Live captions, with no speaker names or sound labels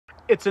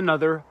It's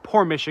another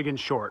Poor Michigan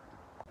short.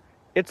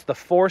 It's the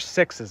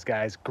 4.6s,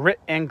 guys. Grit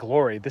and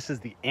Glory. This is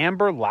the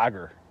Amber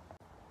Lager.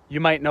 You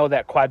might know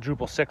that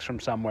quadruple 6 from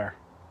somewhere.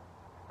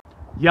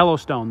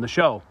 Yellowstone, the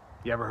show.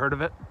 You ever heard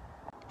of it?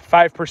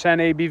 5%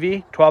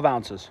 ABV, 12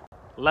 ounces.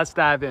 Let's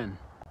dive in.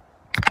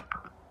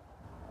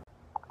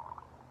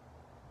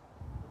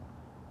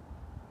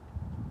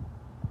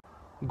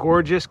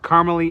 Gorgeous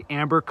caramely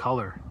amber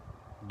color.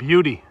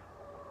 Beauty.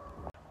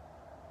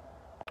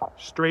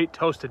 Straight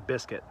toasted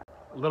biscuit.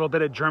 A little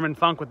bit of German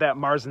funk with that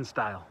Marzen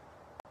style.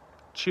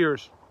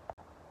 Cheers.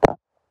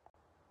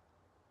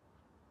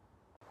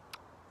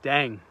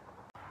 Dang.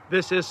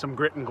 This is some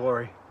Grit and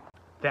Glory.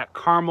 That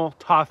caramel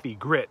toffee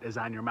grit is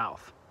on your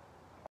mouth.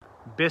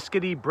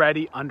 Biscuity,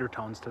 bready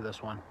undertones to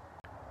this one.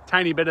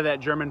 Tiny bit of that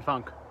German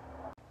funk.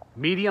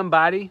 Medium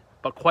body,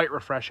 but quite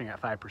refreshing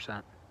at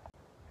 5%.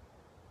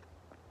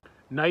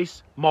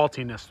 Nice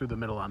maltiness through the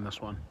middle on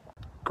this one.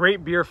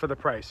 Great beer for the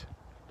price.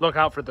 Look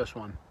out for this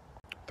one.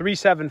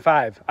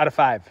 3.75 out of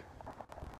 5.